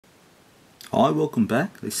Hi, welcome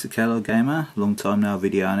back. This is the Kello Gamer. Long time no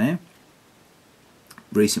video now.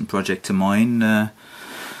 Recent project of mine. I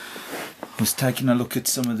was taking a look at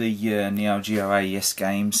some of the NeoGeo AES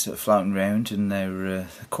games that are floating around, and they're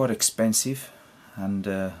quite expensive. And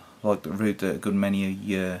like the route that a good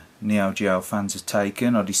many Neo Geo fans have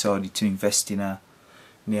taken, I decided to invest in a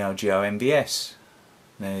Neo Geo MVS.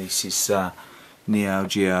 Now this is Neo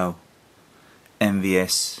Geo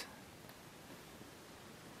MVS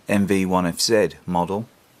MV1FZ model,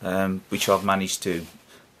 which I've managed to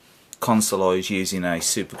consoleise using a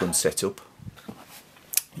SuperGun setup.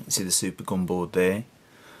 You can see the SuperGun board there.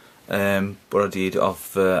 What I did,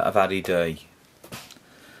 I've added a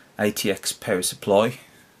ATX power supply.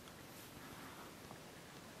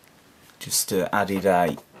 Just added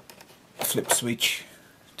a flip switch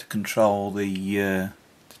to control the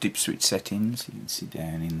dip switch settings. You can see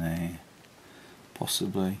down in there,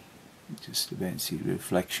 possibly. Just about to see the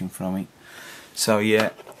reflection from it. So yeah,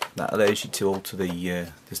 that allows you to alter the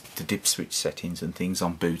dip switch settings and things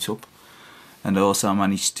on boot up. And I also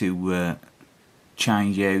managed to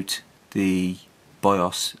change out the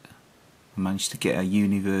BIOS. I managed to get a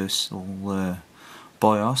universal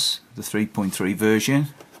BIOS, the 3.3 version.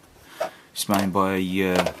 It's made by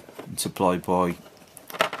supplied by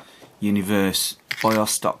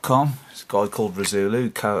universebios.com. It's a guy called Razula,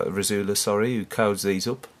 who codes these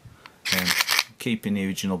up. Keeping the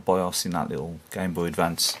original BIOS in that little Game Boy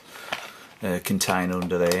Advance container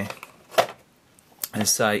under there. And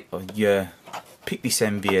say I picked this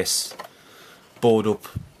MVS board up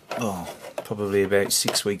probably about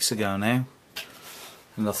 6 weeks ago now,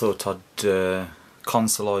 and I thought I'd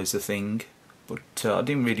consoleise the thing, but I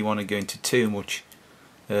didn't really want to go into too much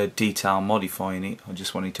detail modifying it. I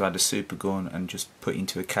just wanted to add a SuperGun and just put it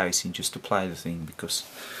into a casing just to play the thing, because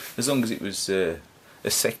as long as it was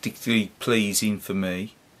aesthetically pleasing for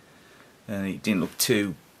me and it didn't look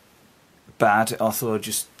too bad, I thought I'd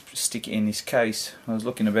just stick it in this case. I was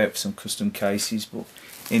looking about for some custom cases, but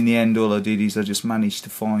in the end all I did is I just managed to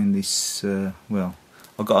find this, well,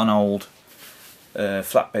 I got an old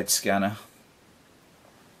flatbed scanner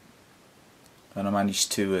and I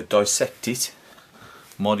managed to dissect it,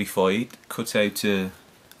 modify it, cut out an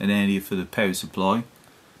area for the power supply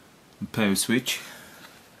and power switch.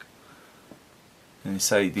 And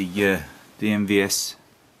say the MVS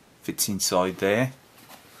fits inside there.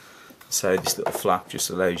 So this little flap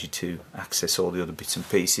just allows you to access all the other bits and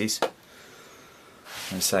pieces.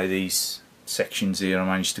 And say these sections here I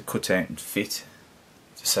managed to cut out and fit.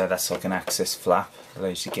 So that's like an access flap,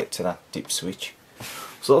 allows you to get to that dip switch.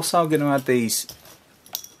 So also I'm going to add these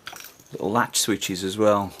little latch switches as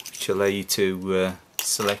well, which allow you to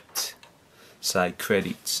select, say,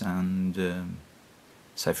 credits and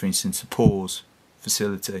say for instance a pause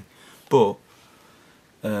facility. But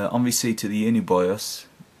obviously to the Unibios,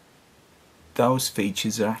 those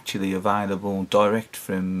features are actually available direct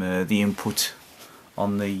from the input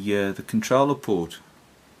on the controller port.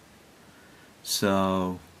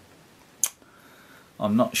 So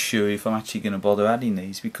I'm not sure if I'm actually going to bother adding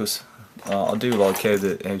these, because I do like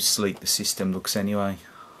how sleek the system looks anyway.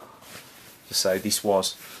 To say this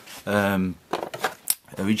was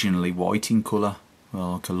originally white in colour,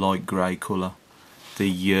 well, like a light grey colour. So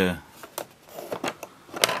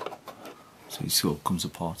it sort of comes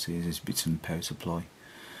apart here, there's bits of power supply.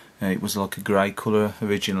 It was like a grey colour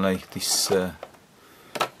originally, this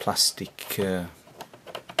plastic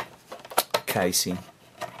casing.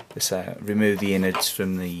 Remove the innards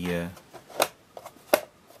from the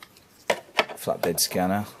flatbed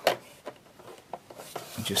scanner.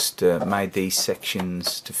 Just made these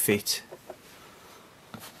sections to fit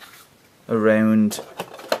around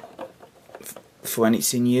for when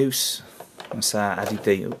it's in use. And so I added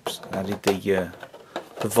the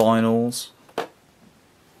vinyls, the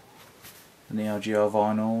NeoGeo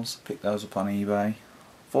vinyls. Picked those up on eBay.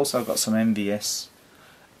 I've also got some MVS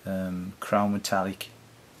chrome metallic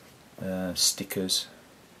stickers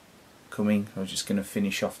coming. I was just going to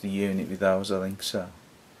finish off the unit with those, I think. So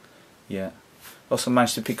yeah. Also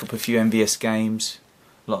managed to pick up a few MVS games.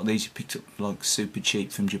 A lot of these you picked up like super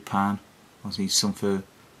cheap from Japan. I think some for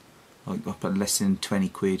like up at less than 20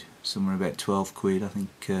 quid, somewhere about 12 quid. I think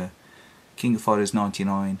King of Fighters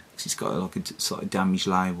 99, because it's got like a sort of damaged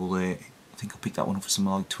label there. I think I picked that one up for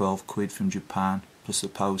something like 12 quid from Japan, plus the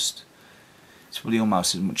post. It's probably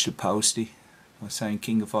almost as much as postie. I was saying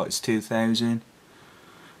King of Fighters 2000,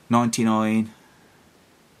 99,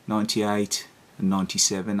 98 and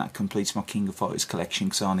 97. That completes my King of Fighters collection,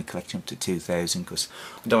 because I only collect up to 2000, because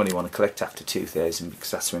I don't really want to collect after 2000, because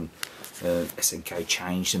that's when SNK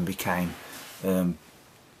changed and became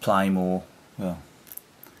play more, well,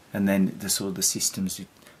 and then the sort of the systems,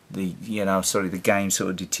 the game sort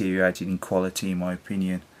of deteriorated in quality, in my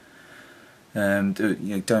opinion. Don't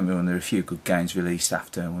get me wrong, there are a few good games released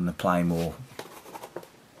after when the Playmore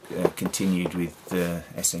continued with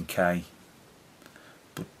SNK,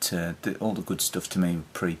 but all the good stuff to me were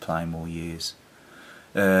pre-Playmore years.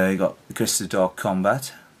 You got the Crest of the Dark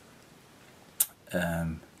Combat,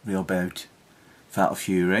 Real Bout Fatal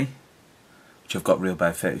Fury, which I've got Real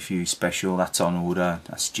Bout Fatal Fury Special, that's on order,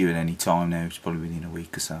 that's due at any time now, it's probably within a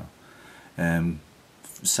week or so.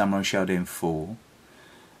 Samurai Shodown 4.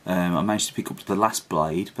 I managed to pick up the Last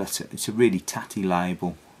Blade, but it's a really tatty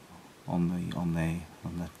label on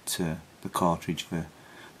the cartridge for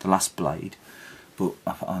the Last Blade, but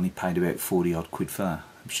I only paid about 40 odd quid for that,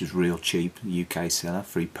 which is real cheap, UK seller,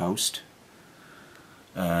 free post.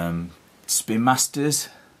 Spin Masters,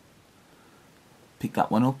 picked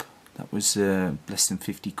that one up, that was less than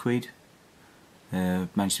 50 quid.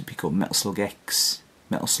 Managed to pick up Metal Slug X,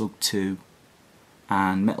 Metal Slug 2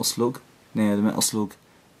 and Metal Slug. Now the Metal Slug,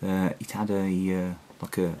 it had a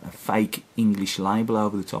like a fake English label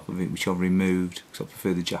over the top of it, which I've removed because I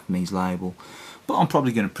prefer the Japanese label, but I'm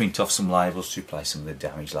probably going to print off some labels to replace some of the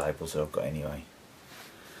damaged labels that I've got anyway.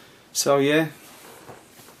 So yeah,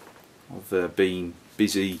 I've been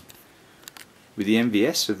busy with the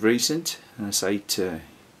MVS of recent, and I say it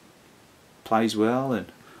plays well,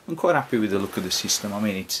 and I'm quite happy with the look of the system. I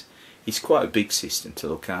mean, it's quite a big system to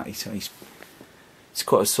look at. It's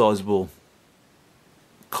quite a sizable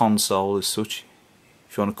console as such,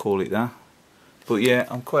 if you want to call it that. But yeah,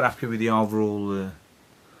 I'm quite happy with the overall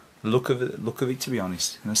look of it, to be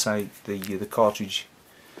honest. And I say the cartridge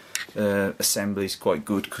assembly is quite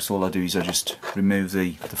good, because all I do is I just remove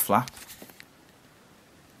the flap,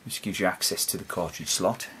 which gives you access to the cartridge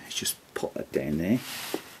slot. Let's just put that down there.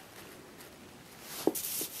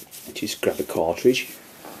 Just grab a cartridge,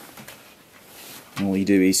 and all you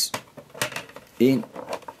do is in,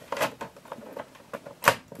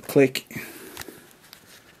 click,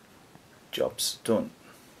 job's done.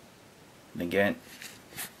 And again,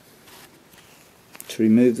 to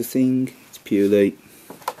remove the thing, it's purely,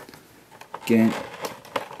 again,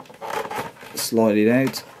 slide it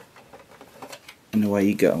out, and away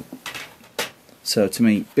you go. So to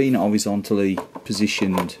me, being horizontally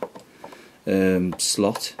positioned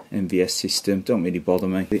slot, MVS system, don't really bother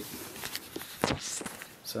me.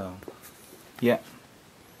 So yeah,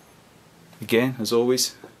 again, as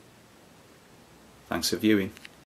always, thanks for viewing.